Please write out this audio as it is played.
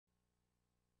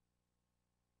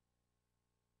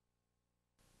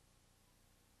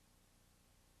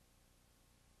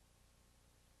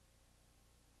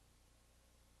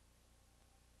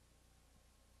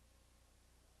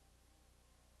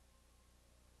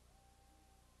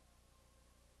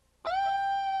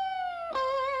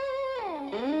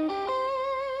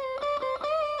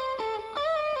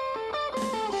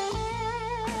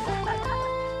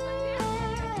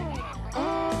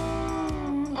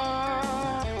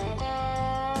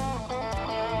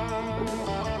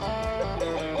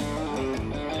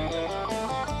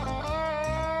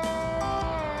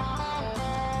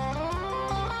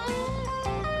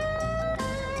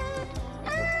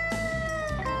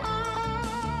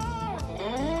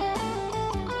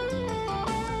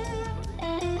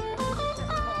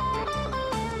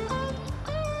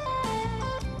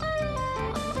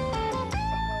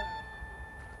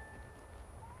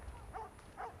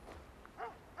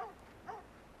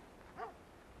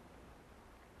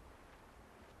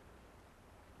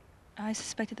I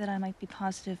suspected that I might be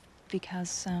positive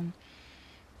because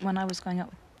when I was going out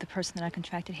with the person that I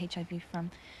contracted HIV from,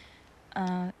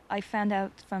 I found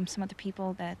out from some other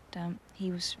people that he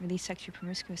was really sexually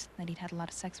promiscuous, that he'd had a lot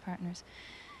of sex partners.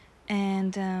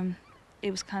 And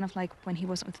it was kind of like when he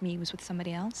wasn't with me, he was with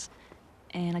somebody else.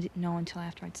 And I didn't know until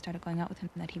after I'd started going out with him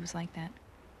that he was like that.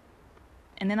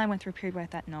 And then I went through a period where I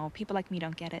thought, no, people like me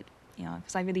don't get it. You know,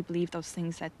 because I really believe those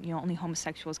things that, you know, only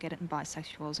homosexuals get it, and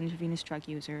bisexuals, and intravenous drug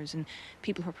users, and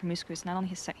people who are promiscuous. Not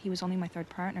only he was only my third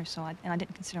partner, so I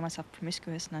didn't consider myself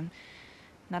promiscuous, and I'm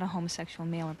not a homosexual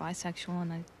male or bisexual,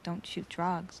 and I don't shoot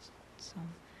drugs, so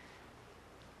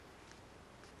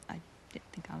I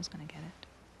didn't think I was going to get it.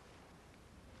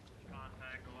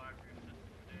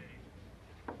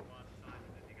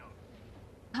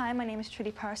 Hi, my name is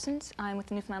Trudy Parsons. I'm with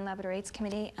the Newfoundland Labrador AIDS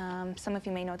Committee. Some of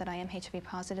you may know that I am HIV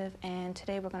positive, and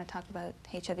today we're going to talk about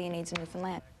HIV and AIDS in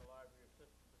Newfoundland.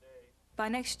 By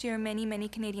next year, many, many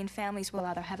Canadian families will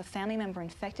either have a family member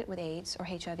infected with AIDS or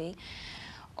HIV,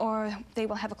 or they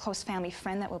will have a close family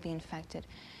friend that will be infected.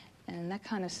 And that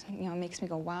kind of, you know, makes me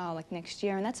go, wow, like next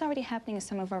year. And that's already happening in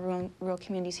some of our rural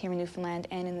communities here in Newfoundland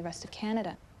and in the rest of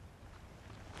Canada.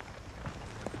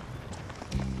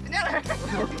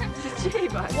 Gee,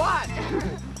 bud. What?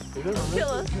 Kill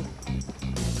us.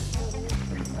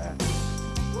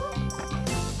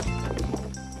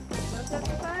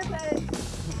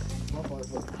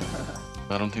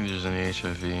 I don't think there's any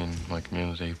HIV in my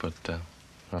community, but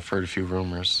I've heard a few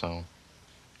rumors, so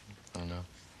I don't know.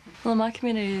 Well, in my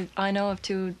community, I know of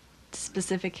 2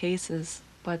 specific cases,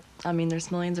 but I mean,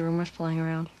 there's millions of rumors flying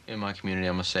around. In my community,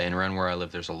 I must say, and around where I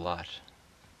live, there's a lot.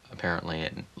 Apparently,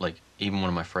 and like even one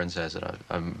of my friends has it.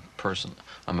 I'm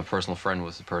a personal friend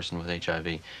with a person with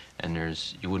HIV, and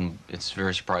it's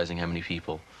very surprising how many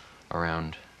people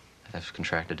around have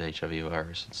contracted the HIV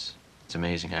virus. It's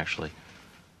amazing, actually.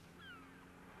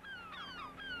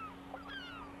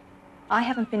 I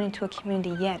haven't been into a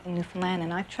community yet in Newfoundland,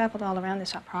 and I've traveled all around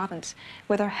this province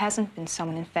where there hasn't been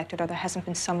someone infected, or there hasn't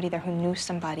been somebody there who knew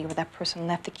somebody, or that person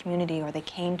left the community, or they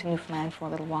came to Newfoundland for a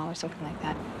little while, or something like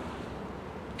that.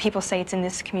 People say it's in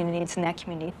this community, it's in that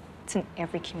community. It's in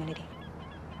every community.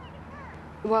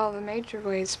 Well, the major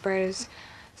way it's spread is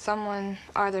someone,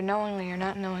 either knowingly or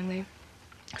not knowingly,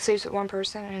 sleeps with one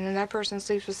person, and then that person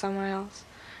sleeps with someone else.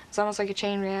 It's almost like a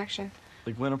chain reaction.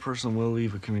 Like when a person will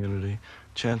leave a community,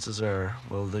 chances are,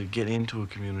 well, they get into a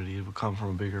community, it will come from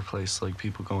a bigger place, like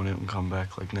people going out and come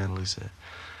back, like Natalie said.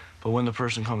 But when the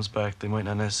person comes back, they might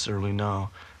not necessarily know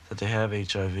that they have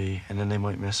HIV, and then they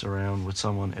might mess around with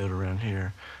someone out around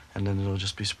here, and then it'll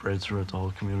just be spread throughout the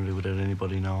whole community without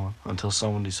anybody knowing, until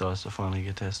someone decides to finally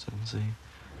get tested and see.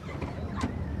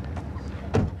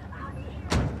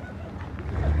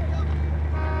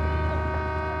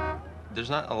 There's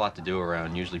not a lot to do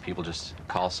around. Usually people just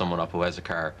call someone up who has a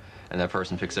car, and that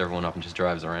person picks everyone up and just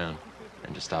drives around,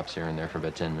 and just stops here and there for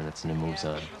about 10 minutes and then moves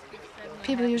on.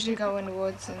 People usually go in the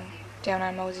woods and down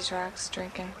on Mosey's Rocks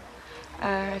drinking.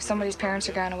 If somebody's parents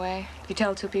are gone away, if you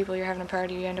tell 2 people you're having a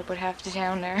party, you end up with half the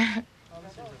town there.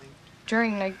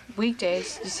 During, like,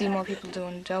 weekdays, you see more people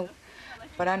doing dope,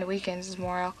 but on the weekends, it's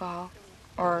more alcohol,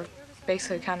 or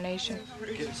basically a combination.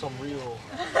 Get some real...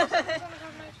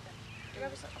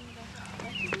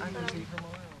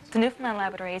 The Newfoundland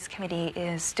Labrador AIDS Committee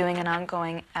is doing an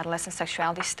ongoing adolescent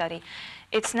sexuality study.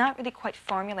 It's not really quite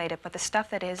formulated, but the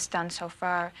stuff that is done so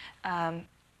far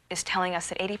is telling us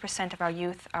that 80% of our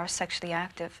youth are sexually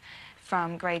active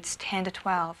from grades 10 to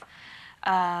 12.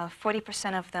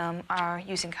 40% of them are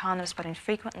using condoms, but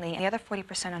infrequently, and the other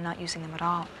 40% are not using them at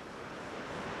all.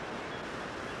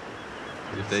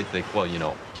 If they think, well, you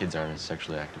know, kids aren't as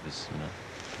sexually active as, you know,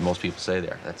 most people say they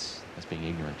are, that's being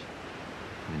ignorant.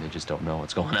 I mean, they just don't know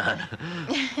what's going on.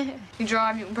 You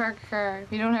drive, you can park a car.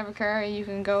 If you don't have a car, you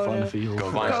can go Find to... a field.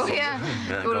 Go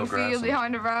to a field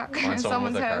behind a rock in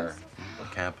someone's house.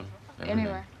 Camping.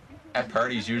 Anywhere. At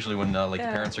parties, usually when like the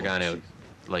parents are gone out,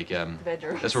 like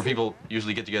that's where people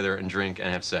usually get together and drink and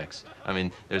have sex. I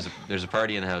mean, there's a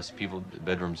party in the house.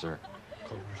 Bedrooms are.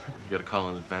 You gotta call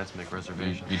in advance, make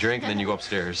reservations. You drink and then you go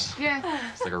upstairs. Yeah.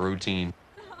 It's like a routine.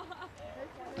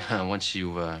 Once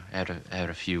you add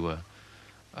a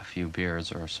few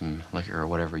beers or some liquor or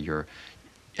whatever, your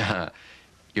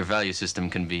value system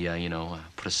can be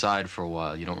put aside for a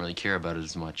while. You don't really care about it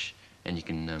as much, and you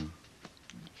can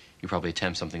you probably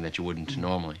attempt something that you wouldn't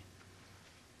normally,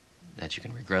 that you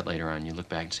can regret later on. You look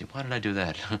back and say, why did I do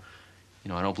that? You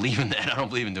know, I don't believe in that. I don't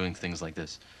believe in doing things like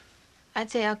this.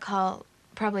 I'd say alcohol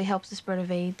probably helps the spread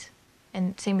of AIDS,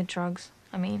 and same with drugs.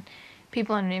 I mean,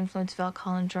 people under the influence of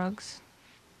alcohol and drugs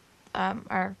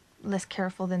are less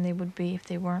careful than they would be if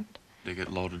they weren't. they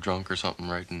get loaded drunk or something,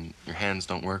 right, and your hands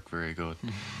don't work very good.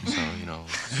 So, you know,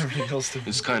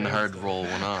 it's kind of hard to roll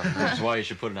one on. That's why you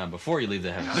should put it on before you leave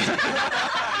the house.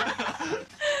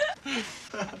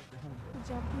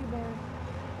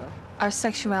 Our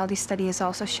sexuality study is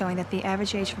also showing that the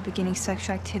average age for beginning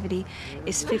sexual activity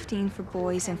is 15 for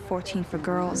boys and 14 for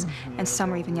girls, and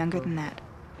some are even younger than that.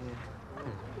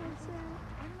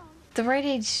 The right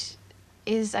age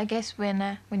is, I guess,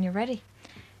 when you're ready.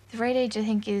 The right age, I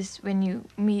think, is when you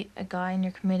meet a guy and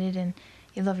you're committed and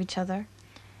you love each other,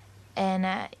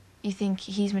 and you think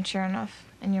he's mature enough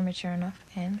and you're mature enough,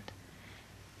 and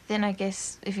then I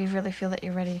guess if you really feel that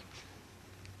you're ready,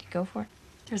 you go for it.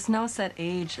 There's no set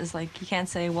age. It's like you can't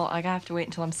say, well, I have to wait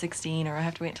until I'm 16 or I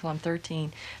have to wait until I'm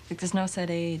 13. Like, there's no set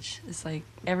age. It's like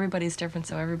everybody's different,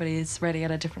 so everybody's ready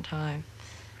at a different time.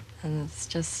 And it's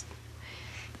just,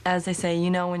 as they say, you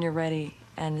know when you're ready.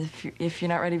 And if you're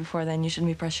not ready before then, you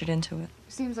shouldn't be pressured into it.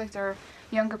 It seems like there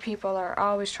younger people are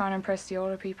always trying to impress the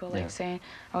older people, like saying,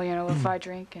 oh, you know, if I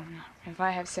drink and if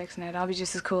I have sex and that, I'll be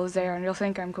just as cool as they are and they'll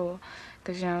think I'm cool.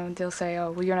 Because, you know, they'll say,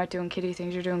 oh, well, you're not doing kiddie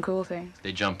things, you're doing cool things.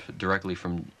 They jump directly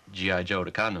from G.I. Joe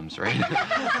to condoms, right?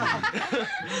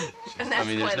 And that's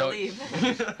why they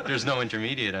leave. There's no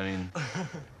intermediate, I mean.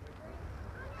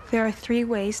 There are 3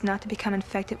 ways not to become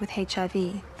infected with HIV.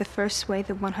 The first way,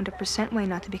 the 100% way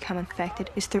not to become infected,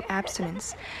 is through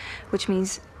abstinence, which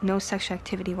means no sexual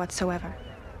activity whatsoever.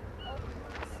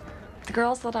 The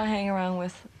girls that I hang around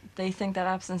with, they think that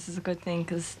abstinence is a good thing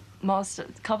because a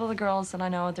couple of the girls that I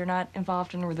know, they're not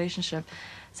involved in a relationship.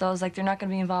 So I was like, they're not going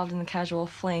to be involved in the casual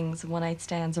flings, one-night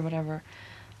stands or whatever.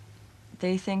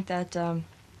 They think that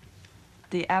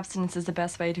the abstinence is the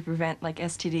best way to prevent like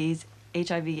STDs,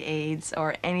 HIV, AIDS,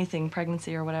 or anything,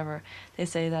 pregnancy or whatever. They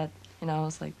say that, you know,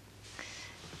 it's like,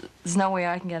 there's no way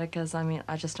I can get it because, I mean,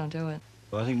 I just don't do it.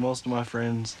 Well, I think most of my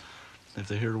friends, if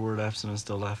they hear the word abstinence,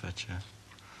 they'll laugh at you.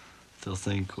 They'll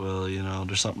think, well, you know,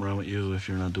 there's something wrong with you if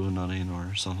you're not doing nothing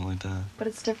or something like that. But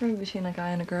it's different between a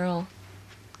guy and a girl.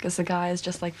 Because the guy is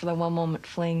just like for the one moment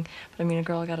fling. But I mean, a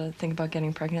girl got to think about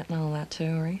getting pregnant and all that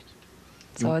too, right?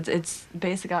 So it's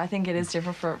basically, I think it is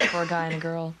different for a guy and a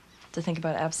girl to think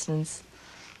about abstinence.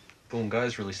 But when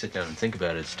guys really sit down and think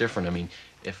about it, it's different. I mean,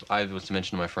 if I was to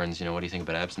mention to my friends, you know, what do you think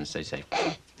about abstinence? They say,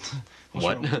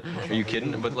 what? Are you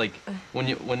kidding? But like,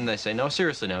 when they say, no,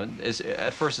 seriously now,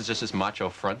 at first it's just this macho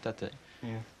front that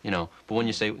you know, but when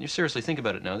you say, you seriously think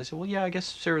about it now, they say, well, yeah, I guess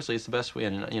seriously it's the best way,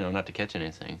 and, you know, not to catch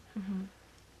anything. Mm-hmm.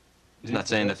 It's not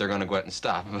saying that they're going to go out and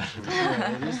stop. But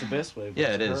Yeah, it is the best way, but yeah,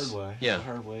 it's it the is. hard way. Yeah. It's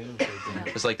the hard way to take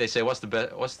it. It's like they say, what's the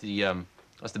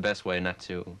best way not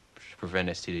to prevent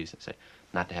STDs? They say,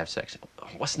 not to have sex.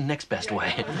 What's the next best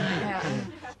way?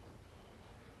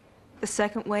 The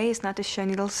second way is not to share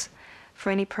needles for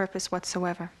any purpose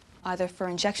whatsoever. Either for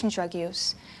injection drug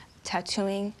use,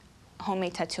 tattooing,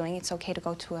 homemade tattooing. It's okay to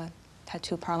go to a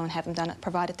tattoo parlor and have them done,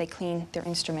 provided they clean their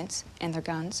instruments and their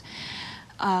guns.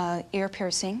 Ear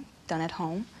piercing, done at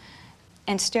home.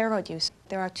 And steroid use.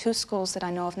 There are 2 schools that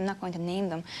I know of, I'm not going to name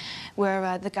them,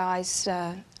 where the guys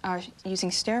are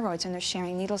using steroids and they're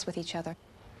sharing needles with each other.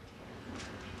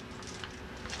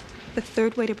 The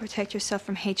third way to protect yourself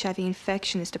from HIV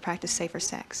infection is to practice safer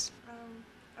sex.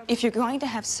 If you're going to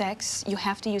have sex, you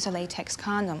have to use a latex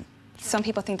condom. Some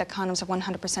people think that condoms are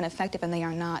 100% effective, and they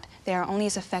are not. They are only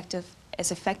as effective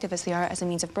as they are as a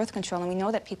means of birth control, and we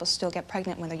know that people still get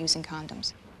pregnant when they're using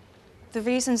condoms. The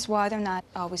reasons why they're not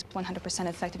always 100%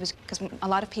 effective is because a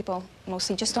lot of people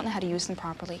mostly just don't know how to use them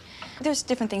properly. There's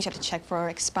different things you have to check for,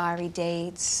 expiry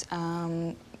dates,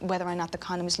 whether or not the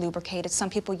condom is lubricated. Some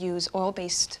people use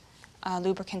oil-based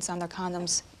lubricants on their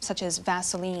condoms, such as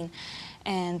Vaseline,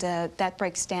 and that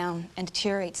breaks down and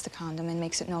deteriorates the condom and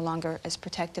makes it no longer as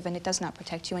protective, and it does not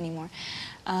protect you anymore.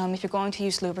 If you're going to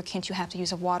use lubricant, you have to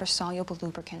use a water-soluble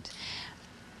lubricant.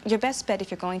 Your best bet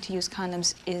if you're going to use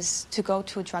condoms is to go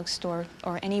to a drugstore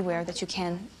or anywhere that you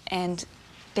can, and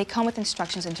they come with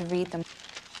instructions and to read them.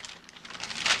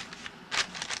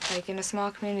 Like in a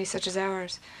small community such as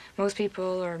ours, most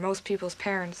people or most people's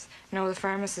parents know the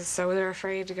pharmacist, so they're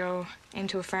afraid to go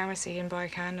into a pharmacy and buy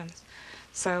condoms.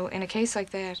 So in a case like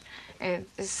that,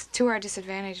 it's to our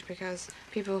disadvantage because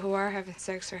people who are having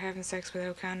sex are having sex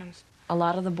without condoms. A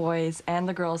lot of the boys and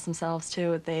the girls themselves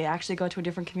too, they actually go to a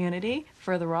different community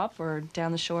further up or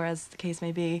down the shore as the case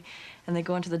may be, and they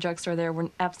go into the drugstore there where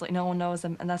absolutely no one knows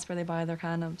them, and that's where they buy their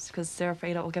condoms because they're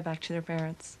afraid it will get back to their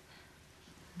parents.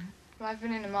 Well, I've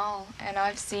been in a mall and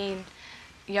I've seen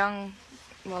young,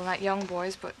 well not young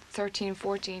boys, but 13,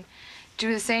 14,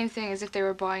 do the same thing as if they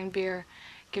were buying beer,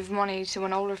 give money to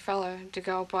an older fella to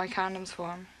go buy condoms for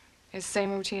him. It's the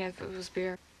same routine as if it was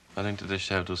beer. I think that they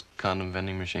should have those condom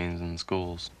vending machines in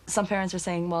schools. Some parents are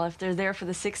saying, well, if they're there for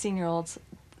the 16-year-olds,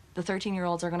 the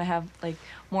 13-year-olds are going to have like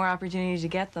more opportunity to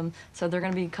get them, so they're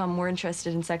going to become more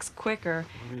interested in sex quicker.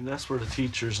 I mean, that's where the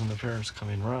teachers and the parents come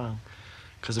in wrong.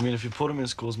 Because, I mean, if you put them in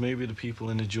schools, maybe the people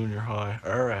in the junior high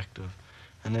are active.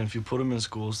 And then if you put them in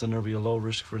schools, then there'll be a low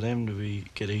risk for them to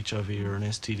get HIV or an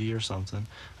STD or something.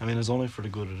 I mean, it's only for the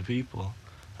good of the people.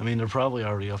 I mean, they're probably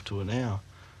already up to it now.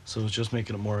 So it's just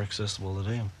making it more accessible to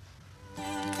them.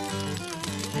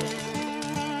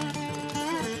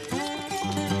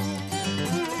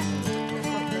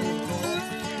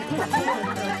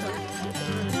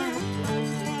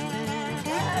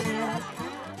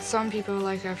 Some people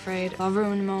like are afraid I'll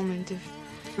ruin the moment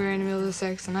if we're in the middle of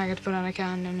sex and I get to put on a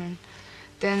condom. And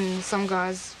then some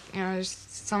guys, you know,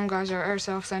 some guys are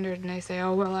self-centered and they say,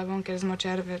 oh, well, I won't get as much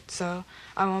out of it, so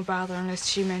I won't bother unless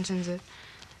she mentions it.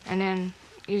 And then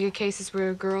you get cases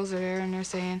where girls are there and they're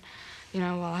saying, you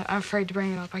know, well, I'm afraid to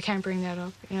bring it up. I can't bring that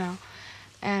up, you know.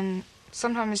 And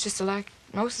sometimes it's just a lack,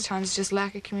 most of the time it's just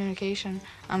lack of communication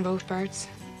on both parts.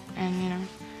 And, you know,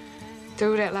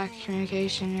 through that lack of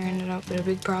communication, you're ended up with a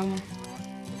big problem.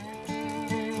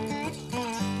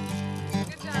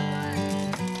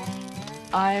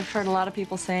 I've heard a lot of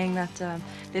people saying that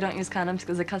they don't use condoms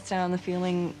because it cuts down on the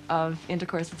feeling of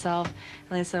intercourse itself.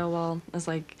 And they say, well, it's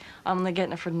like, I'm only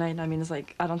getting it for tonight. I mean, it's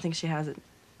like, I don't think she has it.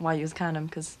 Why use a condom?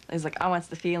 Because it's like, I want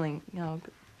the feeling, you know.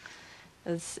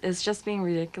 It's just being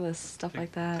ridiculous, stuff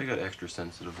like that. They got extra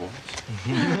sensitive ones.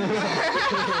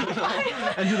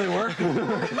 And do they work?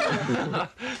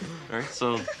 All right,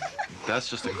 so that's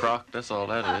just a crock. That's all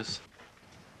that is.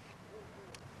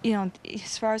 You know,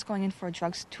 as far as going in for to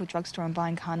a drugstore and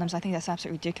buying condoms, I think that's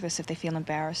absolutely ridiculous if they feel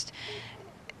embarrassed.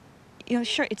 You know,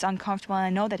 sure, it's uncomfortable, and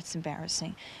I know that it's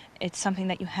embarrassing. It's something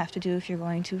that you have to do if you're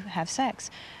going to have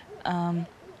sex.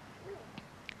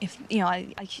 If, you know,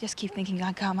 I just keep thinking,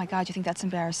 oh my God, you think that's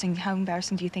embarrassing? How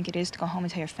embarrassing do you think it is to go home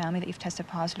and tell your family that you've tested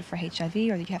positive for HIV,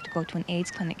 or that you have to go to an AIDS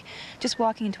clinic? Just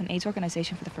walking into an AIDS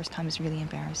organization for the first time is really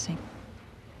embarrassing.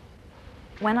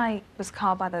 When I was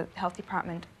called by the health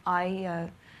department, I,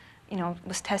 you know,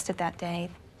 was tested that day.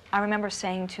 I remember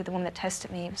saying to the woman that tested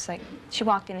me, it was like, she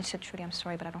walked in and said, Trudy, I'm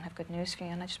sorry, but I don't have good news for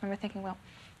you. And I just remember thinking, well,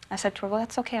 I said to her, well,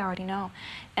 that's okay, I already know.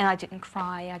 And I didn't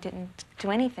cry, I didn't do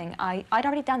anything. I'd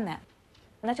already done that.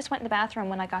 And I just went in the bathroom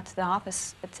when I got to the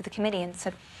office, to the committee, and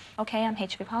said, okay, I'm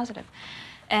HIV positive.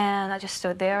 And I just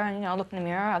stood there and, you know, looked in the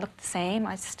mirror. I looked the same.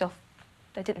 I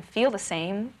didn't feel the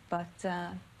same, but,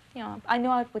 you know, I knew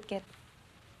I would get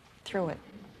through it.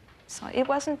 So it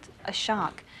wasn't a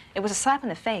shock. It was a slap in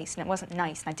the face, and it wasn't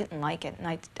nice, and I didn't like it.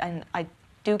 And I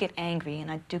do get angry, and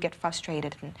I do get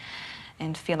frustrated,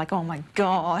 and feel like, oh my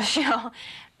gosh, you know.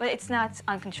 But it's not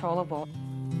uncontrollable.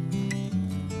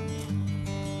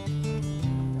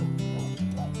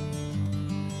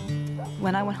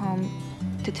 When I went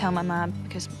home to tell my mom,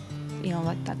 because, you know,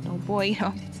 like that old boy, you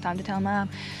know, it's time to tell mom.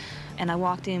 And I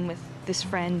walked in with this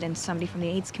friend and somebody from the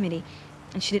AIDS committee,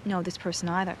 and she didn't know this person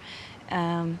either.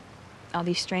 All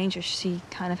these strangers, she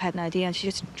kind of had an idea, and she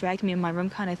just dragged me in my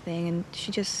room kind of thing, and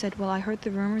she just said, well, I heard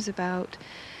the rumors about,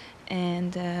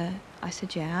 and I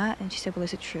said, yeah, and she said, well,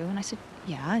 is it true? And I said,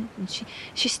 yeah, and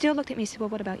she still looked at me and said, well,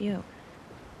 what about you?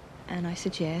 And I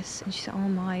said, yes. And she said, oh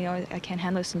my, I can't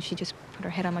handle this. And she just put her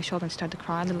head on my shoulder and started to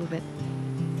cry a little bit.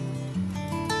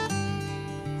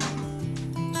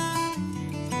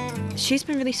 She's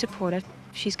been really supportive.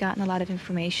 She's gotten a lot of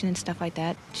information and stuff like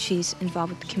that. She's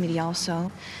involved with the committee also.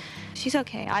 She's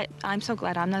okay. I'm so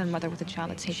glad I'm not a mother with a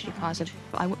child that's HIV positive.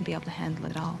 I wouldn't be able to handle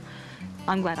it at all.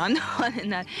 I'm glad I'm not in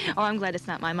that, or I'm glad it's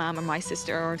not my mom or my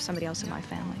sister or somebody else in my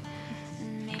family.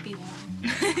 Maybe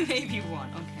one. Maybe one,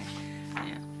 okay.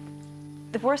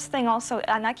 The worst thing also,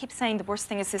 and I keep saying the worst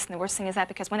thing is this and the worst thing is that,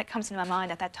 because when it comes into my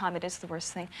mind at that time, it is the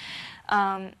worst thing.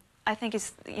 I think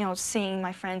is, you know, seeing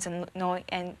my friends and knowing,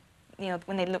 and, you know,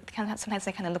 when they look, sometimes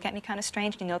they kind of look at me kind of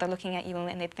strange. You know, they're looking at you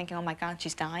and they're thinking, oh my God,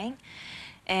 she's dying.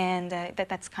 And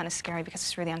that's kind of scary because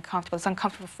it's really uncomfortable. It's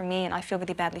uncomfortable for me, and I feel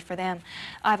really badly for them.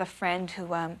 I have a friend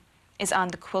who is on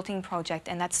the quilting project,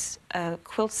 and that's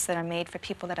quilts that are made for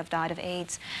people that have died of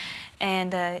AIDS.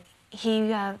 And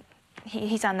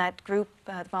he's on that group,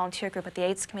 the volunteer group at the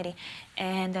AIDS committee,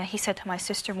 and he said to my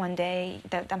sister one day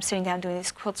that I'm sitting down doing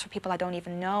these quilts for people I don't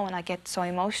even know, and I get so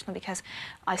emotional because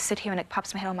I sit here and it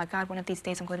pops in my head, oh my God, one of these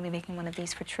days I'm going to be making one of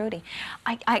these for Trudy.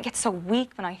 I get so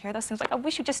weak when I hear those things, like, I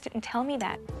wish you just didn't tell me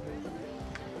that.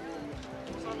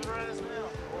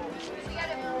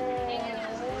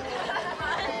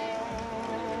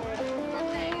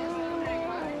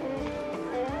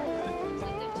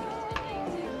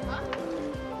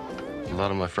 A lot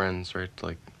of my friends, right,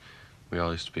 like, we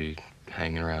all used to be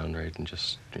hanging around, right, and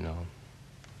just,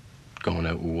 going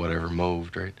out with whatever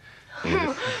moved, right?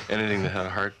 Anything that had a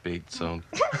heartbeat. So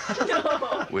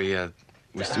we got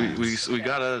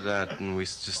out of that, and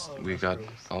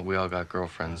we all got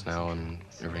girlfriends now, and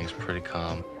everything's pretty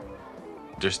calm.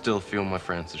 There's still a few of my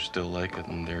friends that are still like it,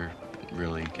 and they're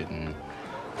really getting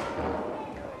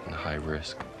in high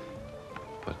risk.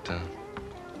 But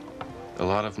a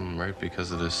lot of them, right,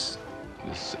 because of this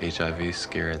HIV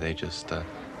scare, they just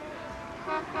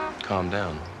calmed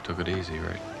down, took it easy,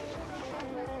 right?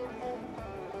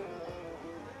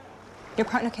 Your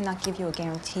partner cannot give you a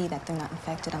guarantee that they're not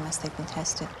infected unless they've been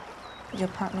tested. Your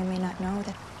partner may not know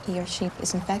that he or she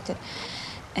is infected,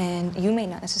 and you may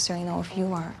not necessarily know if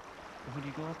you are. Who do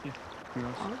you go up to?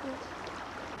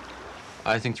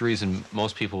 I think the reason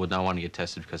most people would not want to get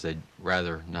tested because they'd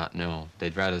rather not know.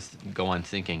 They'd rather go on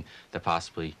thinking that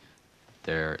possibly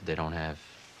they don't have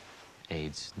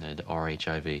AIDS or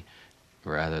HIV,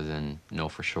 rather than know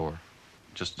for sure.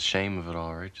 Just the shame of it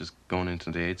all, right? Just going into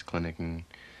the AIDS clinic and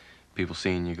people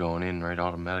seeing you going in, right,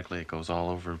 automatically it goes all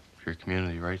over your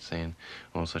community, right, saying,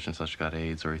 oh, such and such got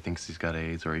AIDS, or he thinks he's got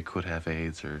AIDS, or he could have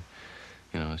AIDS, or,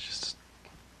 it's just...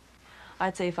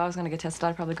 I'd say if I was going to get tested,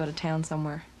 I'd probably go to town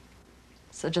somewhere.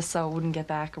 So just so it wouldn't get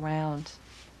back around.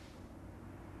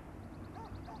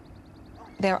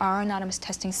 There are anonymous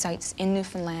testing sites in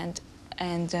Newfoundland,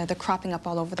 and they're cropping up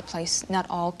all over the place. Not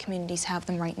all communities have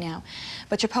them right now.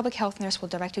 But your public health nurse will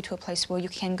direct you to a place where you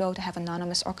can go to have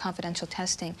anonymous or confidential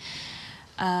testing.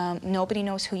 Nobody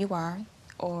knows who you are,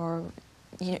 or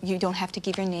you don't have to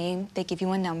give your name. They give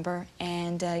you a number,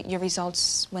 and your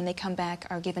results, when they come back,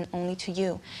 are given only to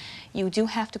you. You do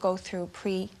have to go through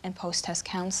pre- and post-test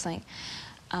counseling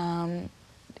in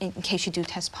case you do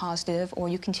test positive, or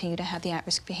you continue to have the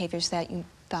at-risk behaviors that you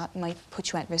thought might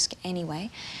put you at risk anyway.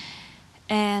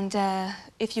 And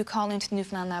if you call into the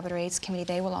Newfoundland Laboratory AIDS Committee,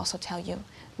 they will also tell you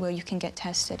where you can get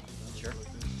tested. Sure.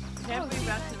 Can't believe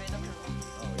that's the made up.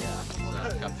 Oh,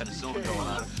 yeah. Got penicillin going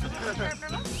on.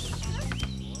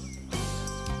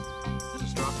 There's a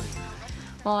strawberry.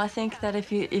 Well, I think that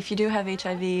if you do have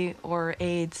HIV or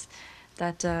AIDS,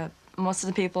 that most of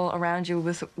the people around you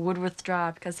would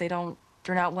withdraw because they're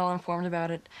not well informed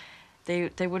about it. They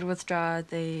would withdraw.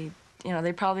 They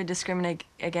probably discriminate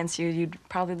against you. You'd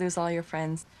probably lose all your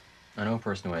friends. I know a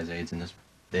person who has AIDS, and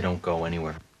they don't go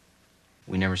anywhere.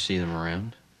 We never see them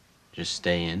around. Just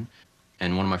stay in.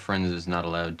 And one of my friends is not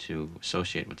allowed to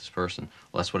associate with this person.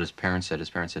 Well, that's what his parents said. His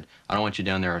parents said, I don't want you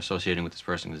down there associating with this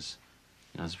person because,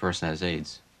 this person has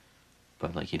AIDS.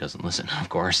 But, he doesn't listen, of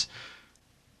course.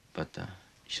 But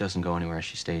she doesn't go anywhere.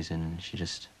 She stays in, and she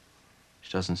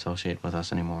doesn't associate with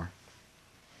us anymore.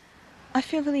 I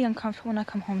feel really uncomfortable when I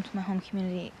come home to my home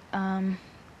community.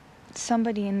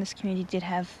 Somebody in this community did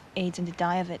have AIDS and did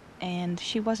die of it, and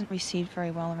she wasn't received very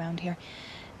well around here,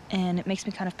 and it makes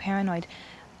me kind of paranoid.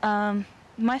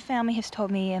 My family has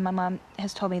told me, and my mom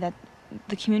has told me, that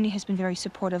the community has been very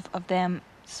supportive of them,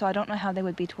 so I don't know how they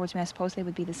would be towards me. I suppose they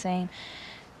would be the same.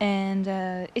 And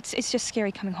it's just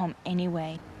scary coming home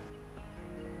anyway.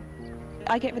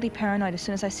 I get really paranoid as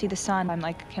soon as I see the sun. I'm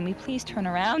like, can we please turn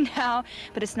around now?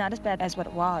 But it's not as bad as what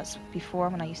it was before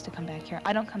when I used to come back here.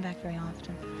 I don't come back very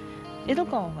often. It'll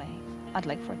go away. I'd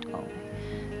like for it to go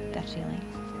away, that feeling.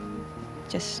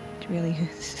 Just really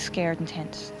scared and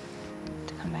tense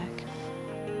to come back.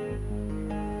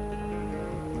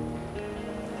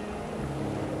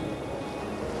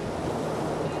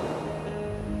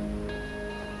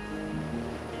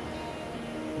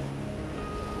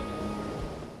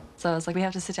 So it's like we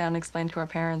have to sit down and explain to our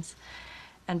parents.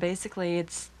 And basically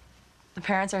the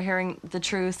parents are hearing the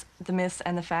truth, the myths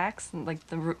and the facts, and like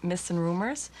the myths and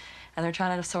rumors, and they're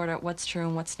trying to sort out what's true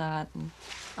and what's not and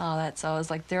all that. So it's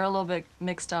like they're a little bit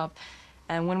mixed up.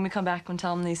 And when we come back and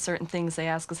tell them these certain things, they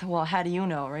ask us, well, how do you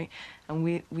know, right? And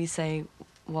we say,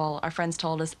 well, our friends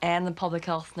told us and the public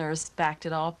health nurse backed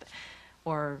it up.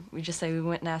 Or we just say we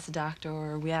went and asked the doctor,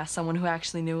 or we asked someone who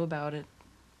actually knew about it.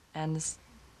 And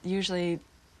usually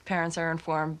parents are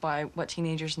informed by what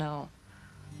teenagers know.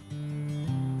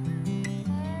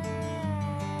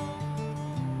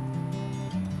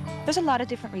 There's a lot of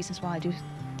different reasons why I do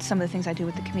some of the things I do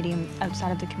with the committee and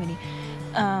outside of the committee.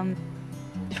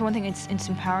 For one thing, it's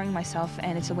empowering myself,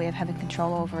 and it's a way of having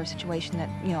control over a situation that,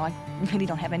 I really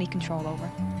don't have any control over.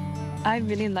 I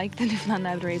really like the Newfoundland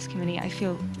Laboratory AIDS Committee. I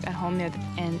feel at home there,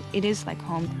 and it is like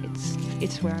home.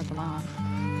 It's where I belong.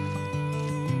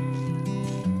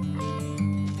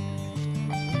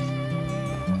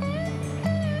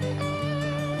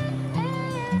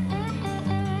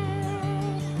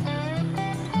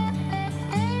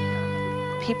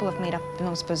 people have made up the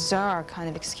most bizarre kind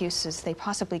of excuses they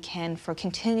possibly can for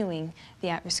continuing the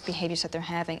at-risk behaviors that they're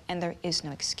having, and there is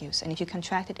no excuse. And if you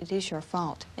contract it, it is your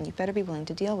fault, and you better be willing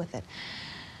to deal with it.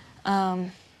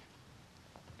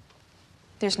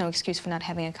 There's no excuse for not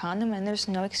having a condom, and there's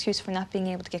no excuse for not being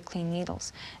able to get clean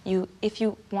needles. If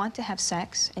you want to have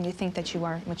sex and you think that you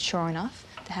are mature enough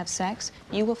to have sex,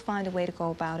 you will find a way to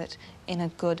go about it in a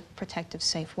good, protective,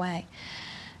 safe way,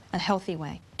 a healthy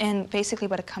way. And basically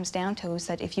what it comes down to is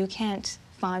that if you can't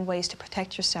find ways to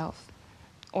protect yourself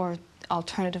or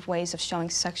alternative ways of showing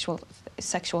sexual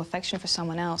affection for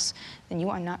someone else, then you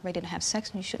are not ready to have sex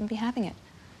and you shouldn't be having it.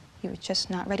 You're just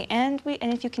not ready. And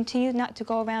if you continue not to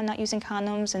go around not using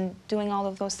condoms and doing all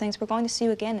of those things, we're going to see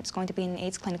you again. It's going to be in an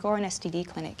AIDS clinic or an STD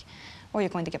clinic. Or you're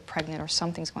going to get pregnant or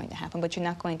something's going to happen, but you're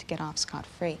not going to get off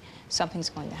scot-free. Something's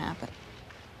going to happen.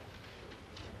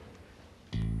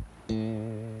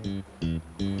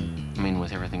 I mean,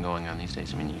 with everything going on these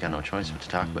days, I mean, you got no choice but to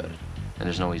talk about it. And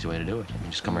there's no easy way to do it. I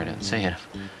mean, just come right out and say it.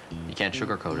 You can't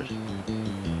sugarcoat it.